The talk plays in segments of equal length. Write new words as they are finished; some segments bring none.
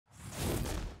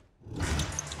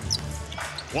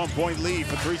1-point lead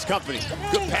for 3's company.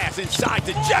 Good pass inside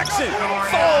to Jackson.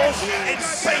 Falls and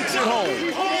banks it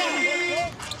home.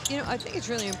 You know, I think it's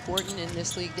really important in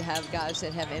this league to have guys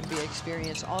that have NBA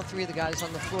experience. All three of the guys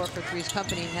on the floor for 3's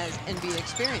company has NBA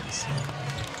experience.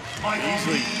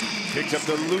 Beasley picks up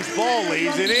the loose ball,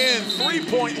 lays it in.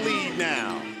 3-point lead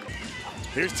now.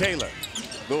 Here's Taylor.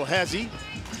 Little Hezi.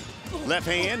 Left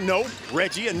hand, nope.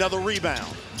 Reggie, another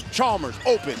rebound. Chalmers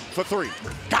open for three.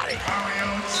 Got it.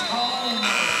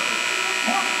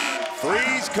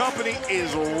 3's company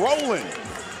is rolling.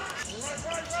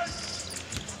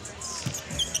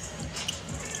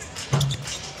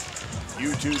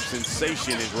 YouTube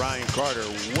sensation is Ryan Carter,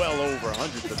 well over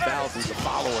hundreds of thousands of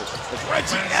followers. As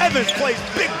Reggie Evans plays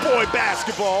big boy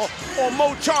basketball on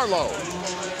Mo Charlo.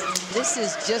 This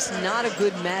is just not a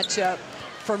good matchup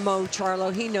for Mo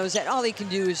Charlo. He knows that all he can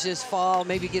do is just fall,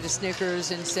 maybe get a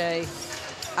Snickers and say,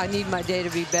 I need my day to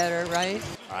be better, right?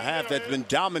 A half that's been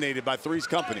dominated by 3's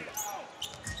company.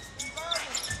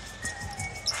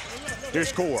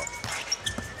 Here's Core.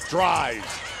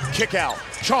 Drives, kick out,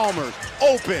 Chalmers,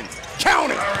 open,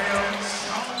 count it!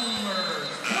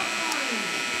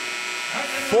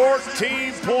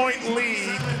 14-point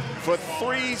lead for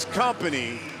 3's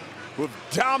company, who have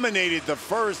dominated the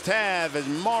first half as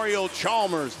Mario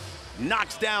Chalmers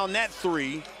knocks down that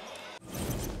three.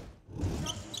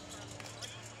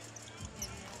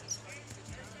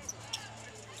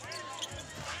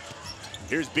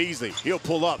 Here's Beasley, he'll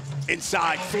pull up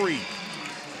inside three.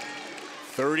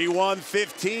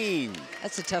 31-15.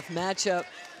 That's a tough matchup.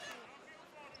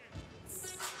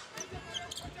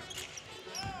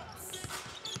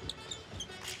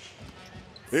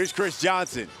 Here's Chris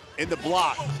Johnson in the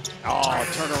block. Oh,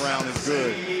 turnaround is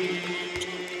good.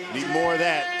 Need more of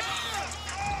that.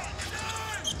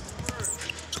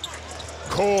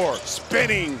 Core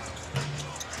spinning.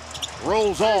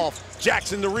 Rolls off.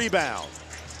 Jackson the rebound.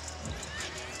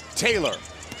 Taylor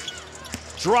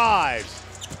drives.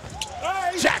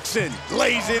 Jackson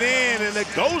lays it in, and the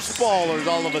Ghost Ballers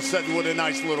all of a sudden with a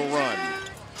nice little run.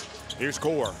 Here's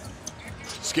Core.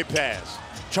 Skip pass.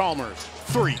 Chalmers,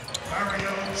 three.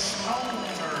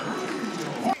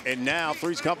 And now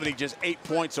 3's company just 8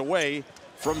 points away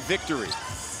from victory.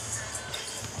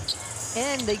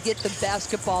 And they get the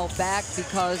basketball back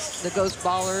because the Ghost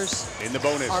Ballers in the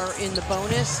bonus. Are in the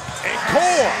bonus. And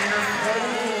Core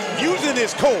using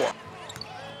his core.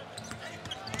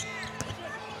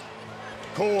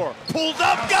 Core pulled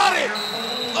up, got it.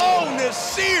 Oh,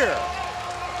 Nasir.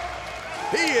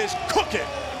 He is cooking.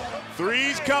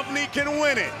 3's company can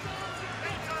win it.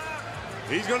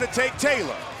 He's going to take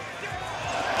Taylor.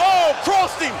 Oh,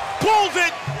 crossed him, pulls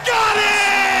it, got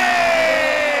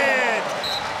it!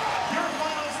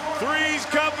 3's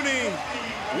company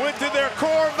went to their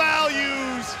core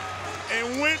values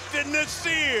and went to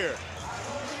Nasir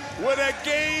with a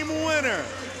game winner.